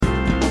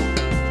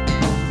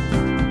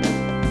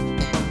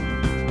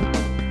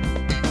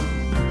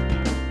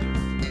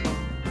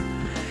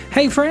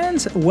Hey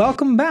friends,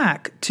 welcome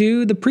back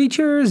to the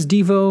Preacher's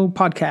Devo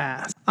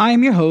podcast. I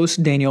am your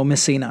host, Daniel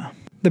Messina.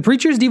 The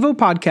Preacher's Devo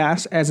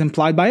podcast, as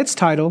implied by its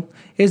title,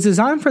 is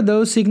designed for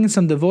those seeking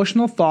some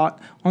devotional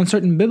thought on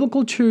certain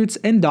biblical truths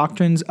and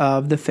doctrines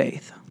of the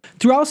faith.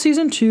 Throughout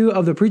Season 2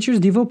 of the Preacher's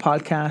Devo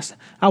podcast,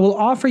 I will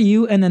offer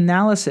you an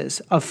analysis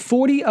of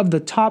 40 of the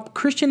top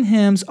Christian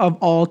hymns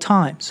of all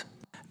times.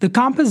 The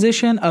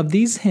composition of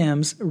these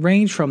hymns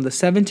range from the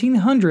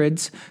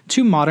 1700s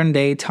to modern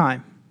day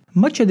time.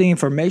 Much of the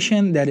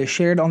information that is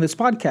shared on this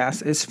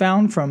podcast is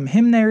found from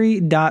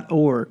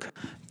hymnary.org.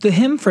 The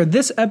hymn for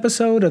this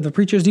episode of the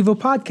Preacher's Devo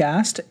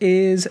podcast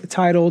is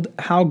titled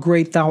How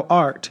Great Thou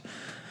Art,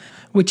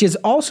 which is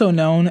also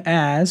known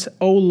as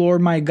O Lord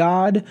my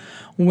God,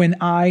 When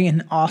I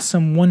in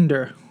Awesome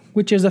Wonder,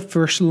 which is the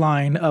first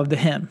line of the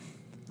hymn.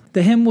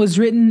 The hymn was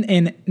written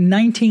in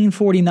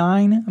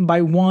 1949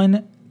 by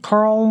one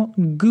Carl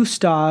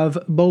Gustav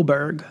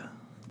Boberg.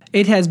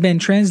 It has been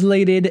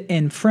translated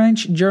in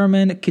French,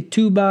 German,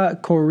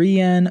 Kituba,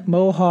 Korean,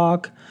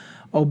 Mohawk,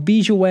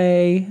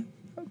 Ojibwe,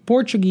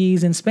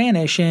 Portuguese, and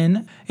Spanish.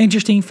 And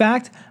interesting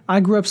fact, I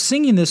grew up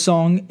singing this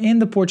song in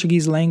the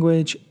Portuguese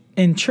language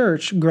in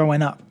church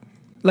growing up.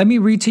 Let me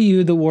read to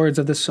you the words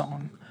of the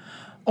song.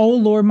 O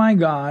Lord my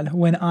God,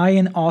 when I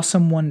in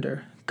awesome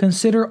wonder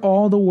consider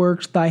all the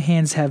works thy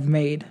hands have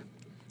made.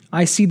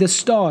 I see the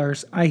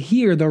stars, I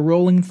hear the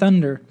rolling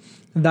thunder,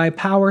 thy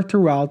power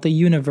throughout the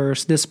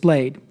universe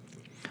displayed.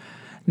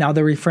 Now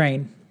the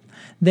refrain.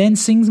 Then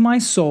sings my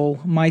soul,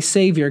 my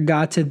Savior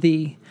God, to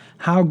thee.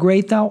 How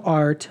great thou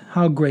art,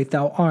 how great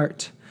thou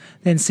art.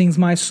 Then sings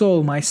my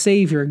soul, my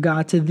Savior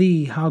God, to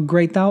thee. How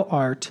great thou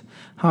art,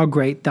 how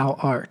great thou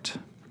art.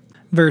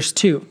 Verse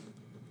 2.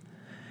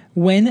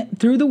 When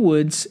through the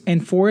woods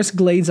and forest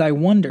glades I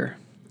wander,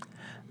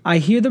 I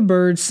hear the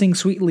birds sing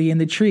sweetly in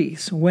the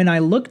trees. When I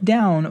look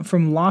down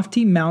from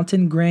lofty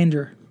mountain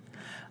grandeur,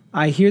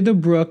 I hear the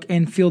brook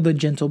and feel the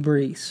gentle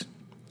breeze.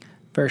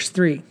 Verse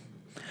 3.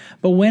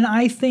 But when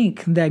I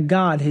think that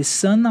God, his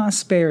son not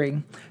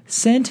sparing,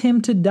 sent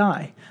him to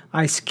die,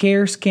 I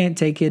scarce can't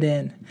take it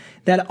in,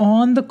 that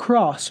on the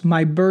cross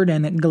my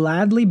burden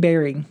gladly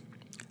bearing,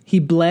 he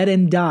bled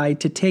and died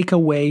to take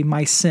away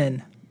my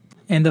sin.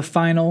 And the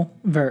final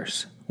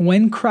verse.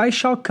 When Christ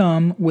shall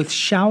come with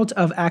shout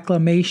of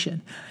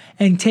acclamation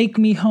and take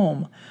me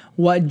home,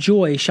 what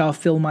joy shall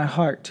fill my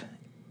heart?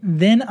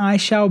 Then I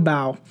shall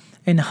bow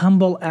in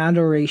humble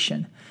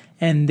adoration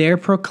and there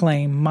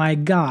proclaim, my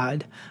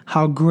God,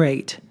 how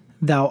great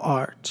thou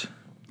art.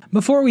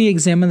 Before we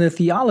examine the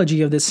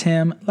theology of this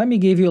hymn, let me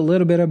give you a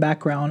little bit of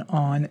background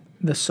on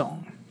the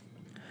song.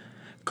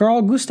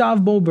 Carl Gustav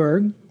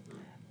Boberg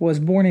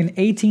was born in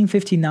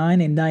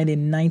 1859 and died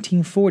in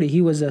 1940.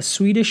 He was a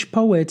Swedish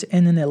poet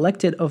and an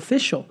elected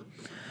official,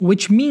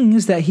 which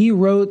means that he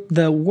wrote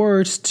the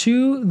words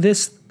to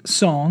this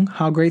song,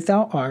 How Great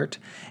Thou Art,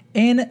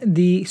 in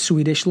the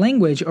Swedish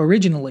language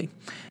originally.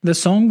 The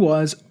song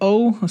was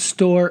O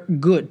Stor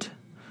Gud,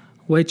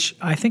 which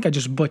I think I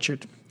just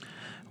butchered,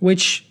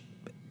 which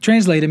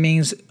translated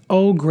means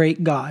O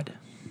Great God.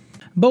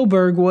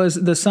 Boberg was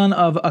the son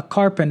of a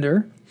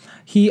carpenter.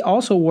 He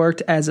also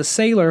worked as a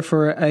sailor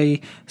for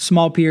a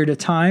small period of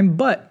time,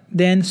 but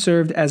then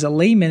served as a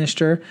lay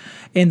minister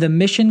in the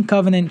Mission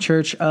Covenant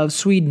Church of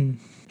Sweden.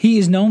 He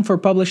is known for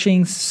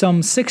publishing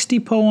some 60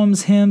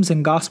 poems, hymns,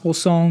 and gospel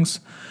songs,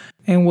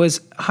 and was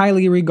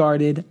highly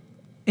regarded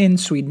in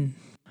Sweden.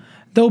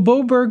 Though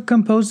Boberg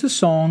composed the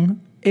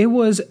song, it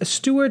was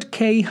Stuart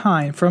K.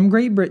 Hine from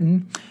Great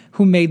Britain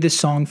who made the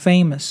song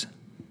famous.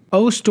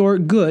 O Stor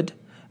Gud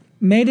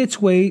made its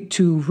way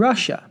to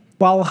Russia,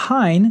 while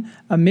Hine,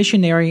 a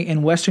missionary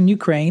in western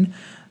Ukraine,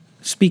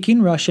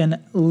 speaking Russian,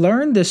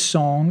 learned this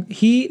song.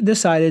 He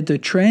decided to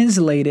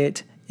translate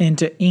it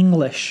into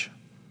English.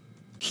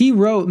 He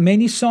wrote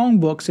many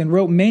songbooks and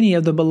wrote many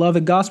of the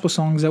beloved gospel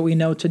songs that we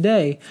know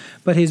today,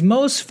 but his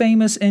most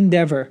famous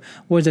endeavor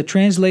was a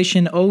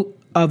translation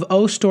of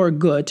O Stor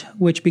Gud,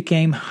 which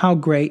became How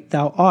Great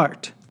Thou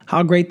Art.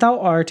 How Great Thou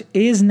Art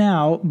is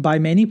now, by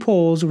many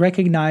polls,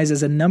 recognized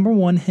as a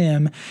 #1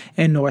 hymn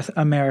in North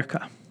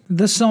America.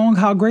 The song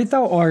How Great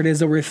Thou Art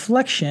is a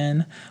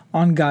reflection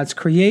on God's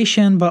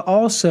creation, but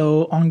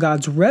also on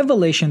God's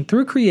revelation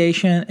through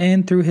creation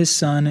and through his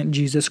Son,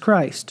 Jesus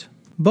Christ.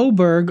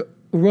 Boberg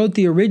wrote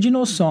the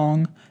original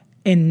song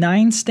in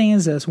 9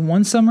 stanzas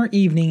one summer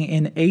evening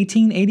in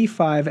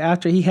 1885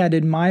 after he had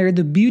admired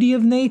the beauty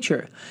of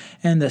nature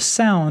and the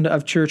sound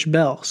of church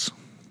bells.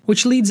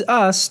 Which leads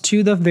us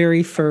to the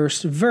very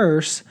first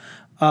verse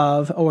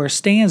or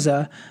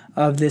stanza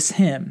of this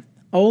hymn.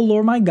 O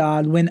Lord my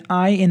God, when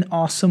I in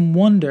awesome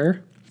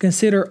wonder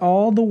consider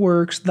all the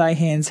works thy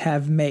hands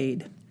have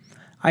made.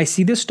 I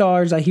see the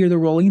stars, I hear the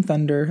rolling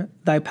thunder,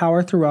 thy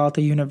power throughout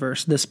the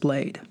universe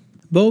displayed.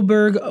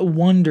 Boberg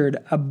wondered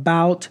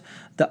about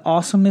the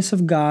awesomeness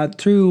of God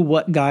through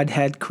what God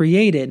had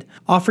created,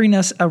 offering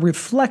us a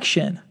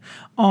reflection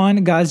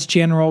on God's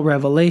general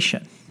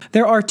revelation.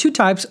 There are 2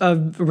 types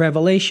of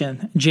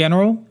revelation,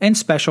 general and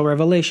special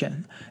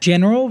revelation.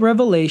 General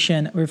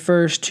revelation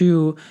refers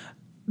to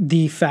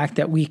the fact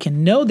that we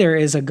can know there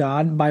is a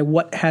God by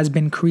what has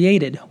been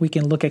created. We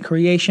can look at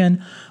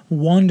creation,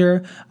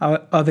 wonder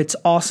of its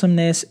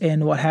awesomeness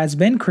and what has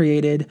been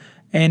created,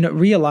 and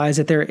realize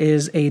that there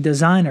is a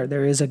designer,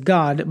 there is a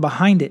God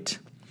behind it.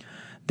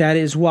 That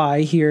is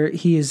why here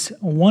he is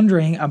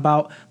wondering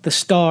about the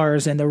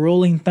stars and the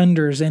rolling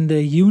thunders and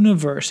the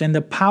universe and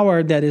the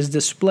power that is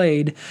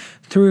displayed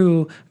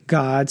through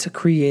God's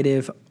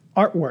creative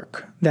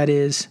artwork, that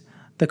is,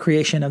 the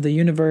creation of the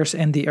universe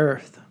and the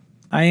earth.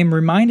 I am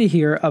reminded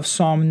here of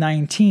Psalm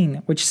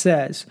 19, which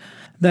says,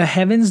 "The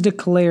heavens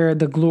declare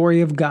the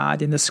glory of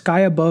God, and the sky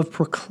above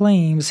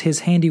proclaims his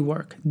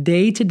handiwork.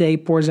 Day to day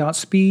pours out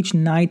speech,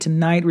 night to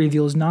night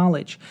reveals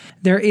knowledge.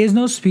 There is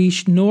no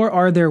speech, nor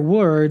are there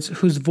words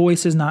whose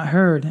voice is not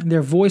heard.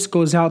 Their voice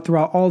goes out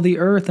throughout all the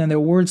earth, and their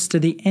words to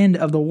the end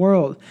of the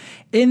world.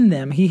 In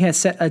them he has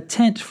set a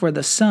tent for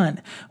the sun,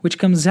 which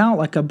comes out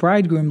like a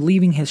bridegroom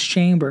leaving his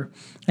chamber,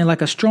 and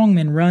like a strong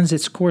man runs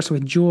its course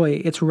with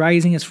joy. Its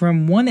rising is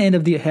from one end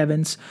of the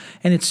heavens,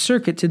 and its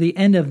circuit to the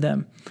end of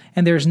them,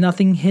 and there is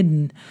nothing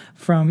hidden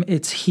from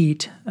its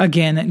heat."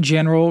 Again,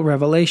 general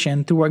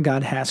revelation through what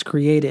God has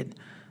created.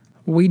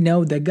 We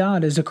know that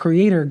God is a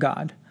creator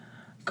God.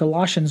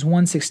 Colossians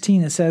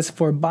 1:16, it says,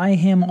 "For by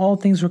him all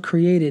things were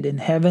created in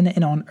heaven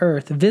and on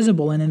earth,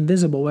 visible and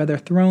invisible, whether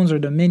thrones or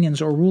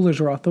dominions or rulers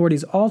or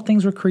authorities, all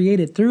things were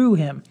created through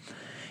him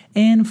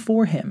and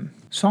for him."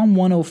 Psalm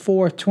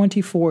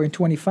 104:24 and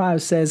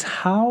 25 says,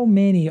 "How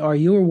many are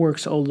your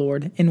works, O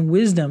Lord? In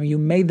wisdom you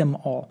made them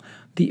all.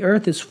 The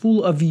earth is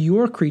full of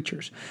your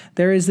creatures.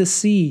 There is the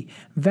sea,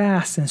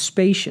 vast and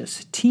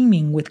spacious,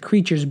 teeming with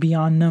creatures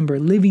beyond number,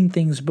 living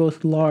things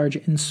both large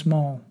and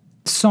small."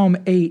 Psalm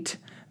 8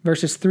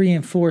 verses 3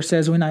 and 4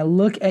 says, "When I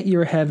look at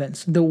your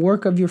heavens, the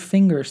work of your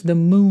fingers, the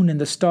moon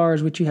and the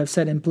stars which you have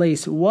set in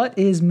place, what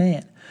is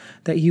man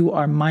that you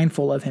are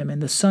mindful of him,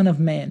 and the son of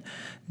man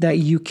that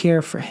you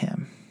care for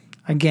him?"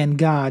 Again,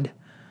 God,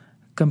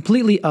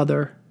 completely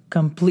other,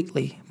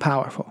 completely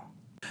powerful.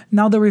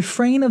 Now, the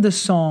refrain of the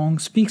song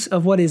speaks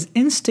of what is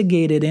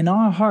instigated in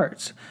our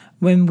hearts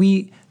when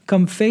we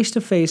come face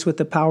to face with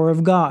the power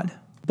of God.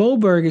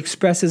 Boberg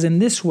expresses in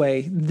this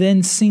way,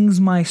 "Then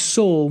sings my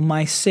soul,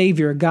 my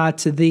Savior, God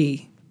to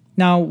thee."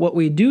 Now, what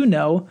we do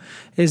know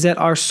is that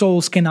our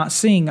souls cannot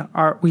sing.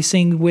 We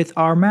sing with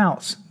our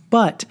mouths,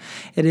 but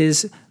it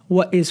is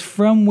what is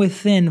from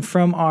within,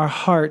 from our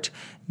heart,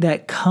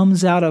 that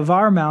comes out of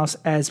our mouths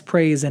as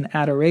praise and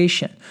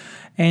adoration.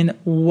 And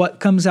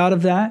what comes out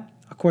of that?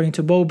 According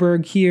to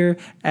Boberg here,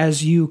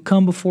 as you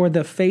come before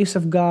the face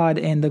of God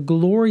and the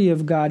glory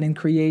of God in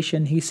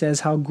creation, he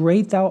says, "How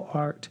great thou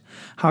art,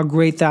 how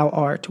great thou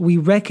art." We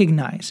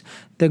recognize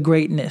the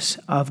greatness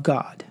of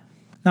God.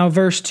 Now,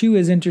 verse 2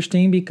 is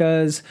interesting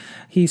because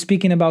he's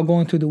speaking about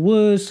going through the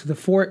woods, the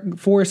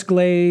forest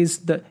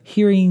glades,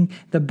 hearing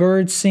the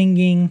birds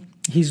singing.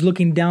 He's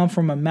looking down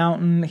from a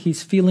mountain.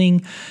 He's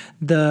feeling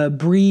the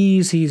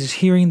breeze. He's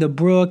hearing the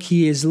brook.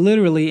 He is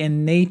literally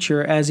in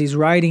nature as he's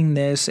writing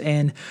this.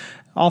 And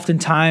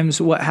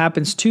oftentimes what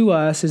happens to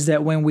us is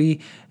that when we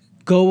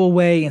go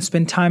away and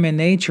spend time in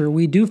nature,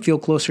 we do feel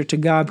closer to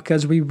God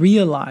because we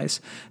realize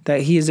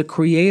that he is a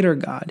creator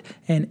God,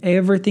 and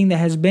everything that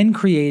has been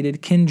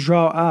created can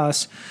draw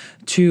us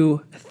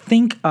to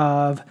think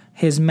of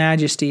his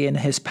majesty and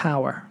his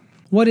power.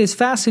 What is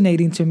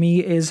fascinating to me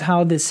is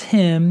how this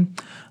hymn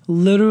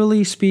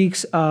literally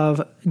speaks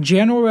of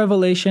general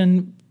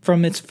revelation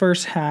from its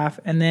first half,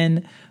 and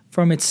then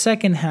from its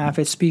second half,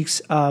 it speaks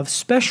of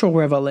special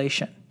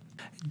revelation,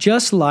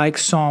 just like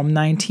Psalm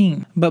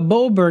 19. But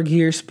Boberg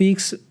here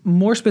speaks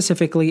more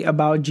specifically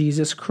about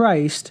Jesus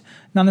Christ,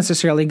 not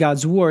necessarily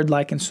God's word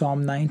like in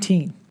Psalm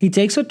 19. He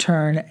takes a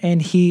turn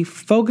and he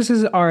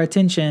focuses our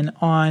attention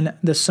on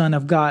the Son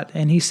of God.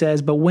 And he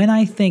says, "But when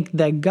I think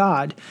that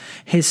God,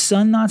 his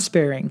Son not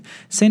sparing,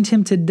 sent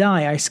him to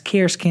die, I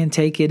scarce can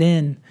take it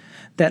in.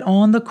 That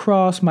on the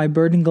cross, my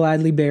burden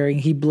gladly bearing,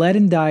 he bled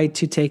and died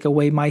to take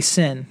away my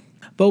sin."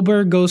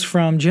 Boberg goes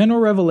from general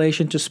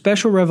revelation to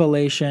special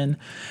revelation,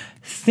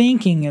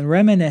 thinking and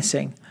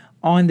reminiscing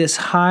on this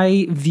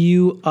high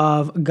view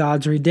of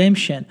God's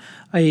redemption.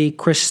 A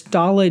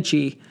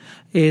Christology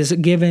is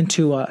given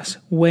to us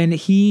when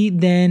he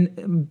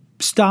then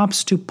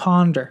stops to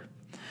ponder,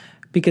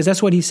 because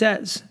that's what he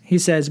says. He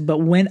says, "But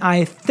when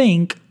I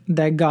think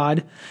that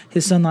God,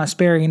 his Son not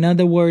sparing," in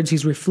other words,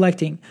 he's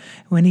reflecting.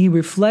 When he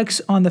reflects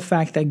on the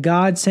fact that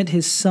God sent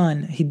his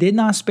Son, he did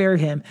not spare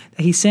him,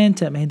 that he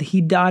sent him and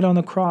he died on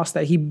the cross,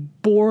 that he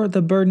bore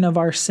the burden of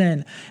our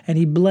sin and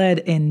he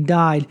bled and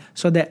died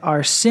so that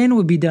our sin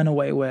would be done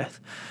away with,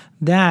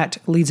 that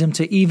leads him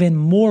to even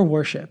more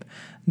worship.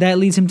 That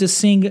leads him to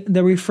sing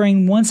the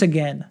refrain once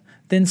again.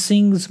 "Then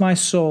sings my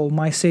soul,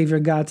 my Savior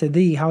God to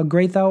thee, how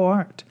great thou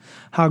art,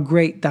 how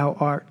great thou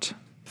art."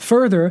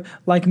 Further,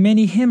 like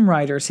many hymn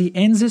writers, he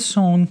ends his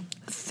song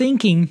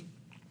thinking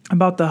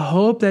about the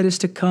hope that is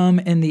to come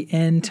in the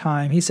end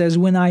time. He says,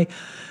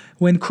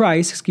 when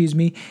Christ,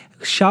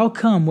 shall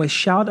come with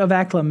shout of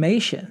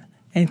acclamation,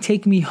 and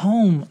take me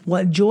home.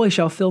 What joy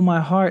shall fill my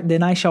heart?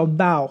 Then I shall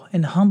bow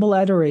in humble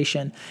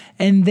adoration.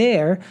 And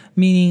there,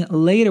 meaning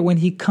later when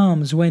he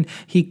comes in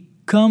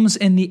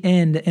the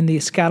end, in the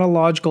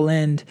eschatological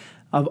end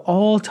of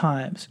all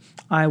times,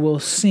 I will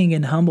sing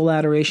in humble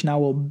adoration. I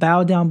will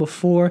bow down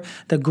before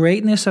the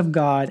greatness of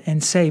God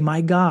and say,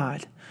 my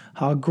God,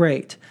 how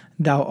great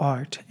thou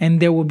art.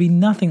 And there will be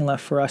nothing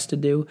left for us to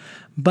do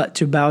but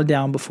to bow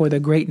down before the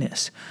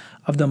greatness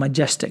of the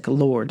majestic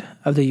Lord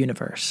of the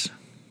universe.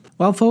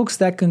 Well, folks,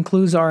 that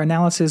concludes our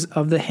analysis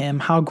of the hymn,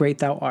 How Great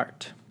Thou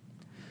Art.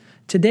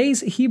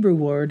 Today's Hebrew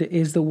word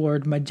is the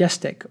word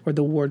majestic, or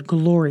the word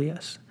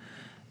glorious.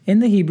 In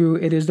the Hebrew,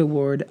 it is the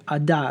word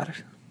adar.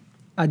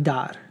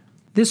 Adar.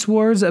 This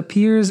word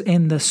appears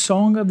in the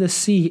Song of the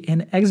Sea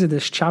in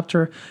Exodus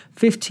chapter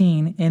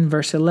 15 in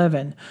verse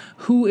 11.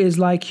 Who is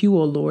like you,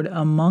 O Lord,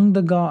 among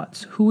the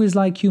gods? Who is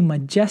like you,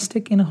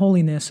 majestic in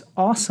holiness,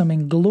 awesome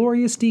in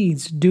glorious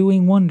deeds,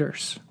 doing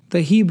wonders?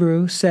 The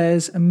Hebrew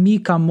says, Mi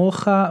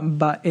kamocha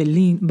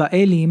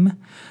ba'elim,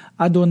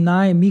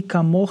 Adonai mi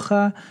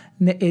kamocha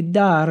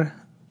ne'edar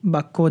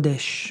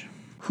ba'kodesh.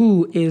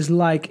 Who is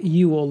like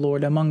you, O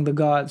Lord, among the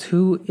gods?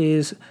 Who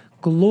is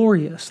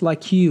glorious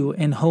like you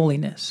in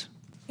holiness?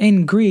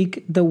 In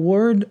Greek, the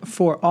word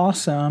for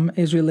awesome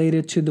is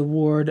related to the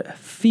word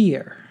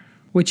fear,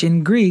 which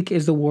in Greek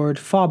is the word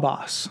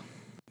phobos,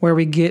 where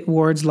we get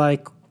words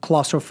like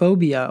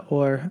claustrophobia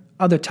or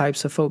other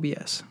types of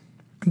phobias.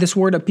 This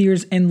word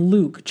appears in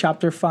Luke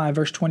chapter 5,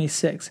 verse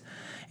 26.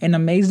 And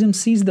amazement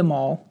seized them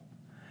all,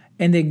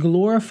 and they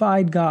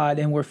glorified God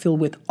and were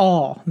filled with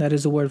awe, that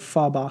is the word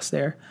phobos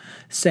there,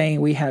 saying,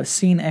 we have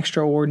seen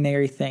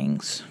extraordinary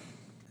things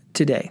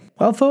today.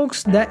 Well,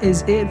 folks, that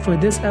is it for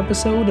this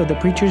episode of the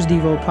Preacher's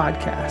Devo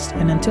podcast.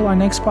 And until our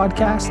next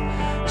podcast,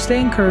 stay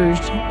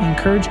encouraged,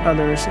 encourage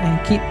others, and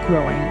keep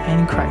growing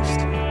in Christ.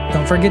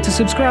 Don't forget to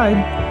subscribe.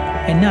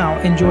 And now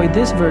enjoy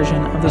this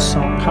version of the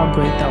song, How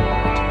Great Thou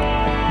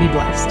Art. Be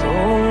blessed. Oh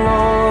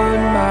Lord,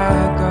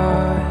 my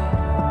God,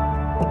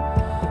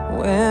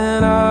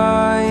 when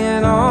I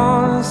in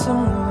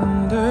awesome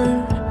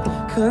wonder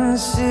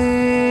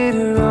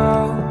consider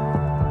all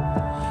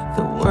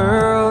the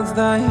worlds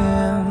thy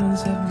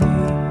hands have made,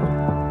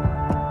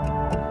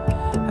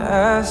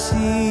 I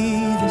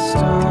see the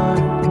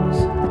stars,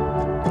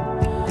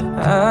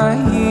 I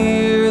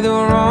hear the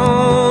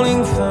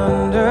rolling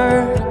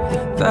thunder,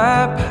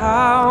 thy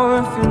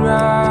power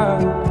throughout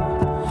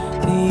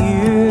the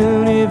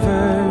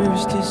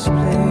universe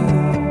displayed.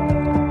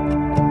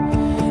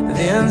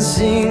 Then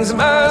sings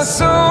my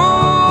soul,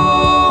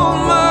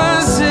 my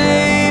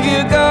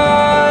Savior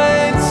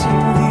God, to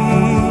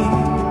thee.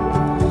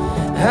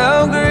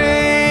 How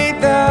great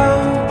thou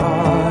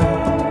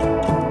art,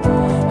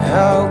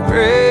 how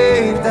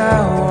great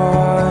thou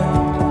art.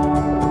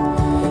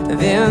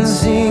 Then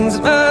sings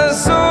my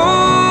soul,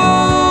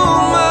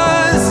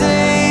 my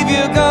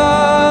Savior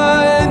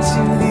God,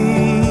 to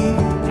thee.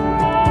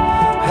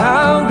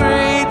 How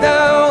great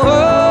thou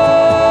art,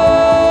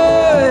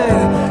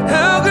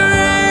 how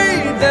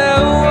great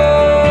thou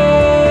art.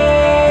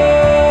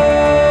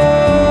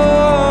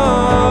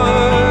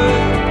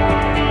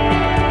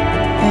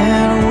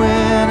 And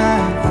when I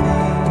think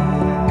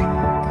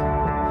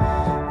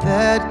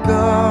that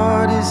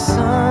God is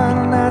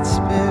Son not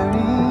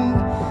sparing,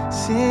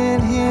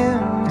 sent him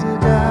to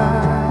die,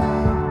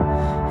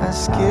 I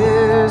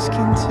scarce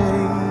can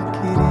take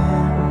it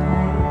in,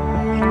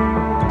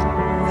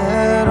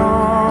 that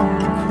on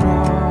the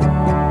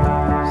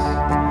cross,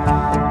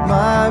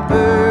 my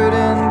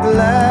burden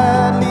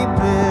gladly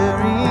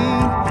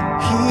bearing,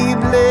 he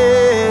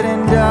bled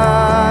and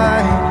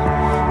died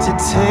to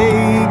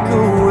take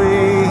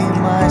away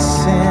my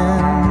sin.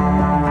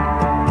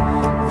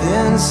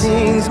 Then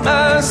sings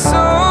my soul,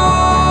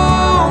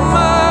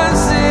 my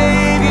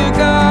Savior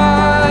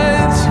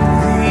God, to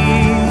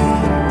thee.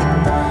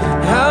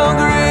 How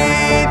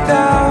great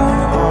thou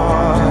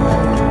art,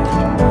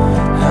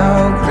 how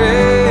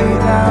great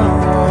thou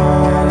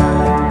art.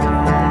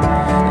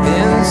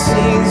 Then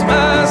sings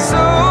my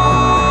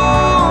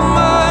soul,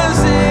 my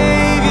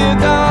Savior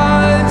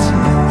God, to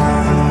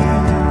thee.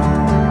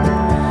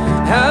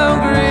 How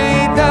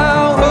great thou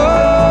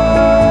art,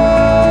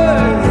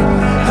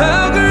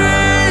 how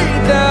great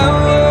thou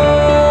art.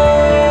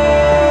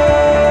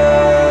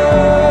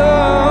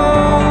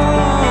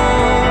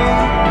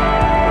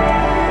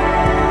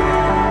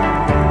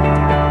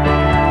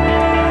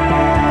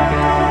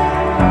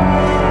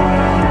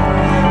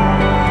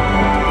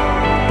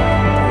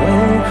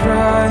 When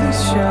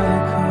Christ shall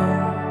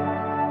come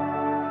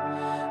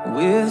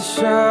with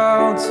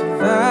shouts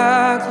of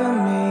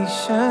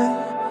acclamation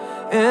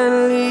and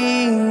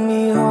lead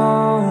me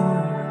home,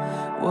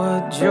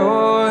 what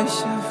joy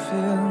shall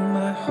fill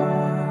my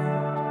heart.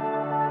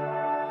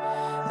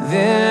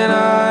 Then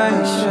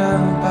I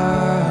shall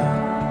bow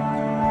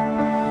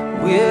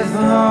with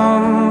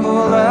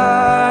humble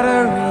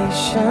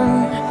adoration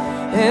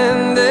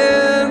and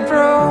then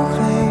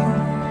proclaim,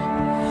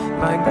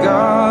 my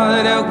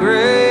God, how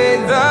great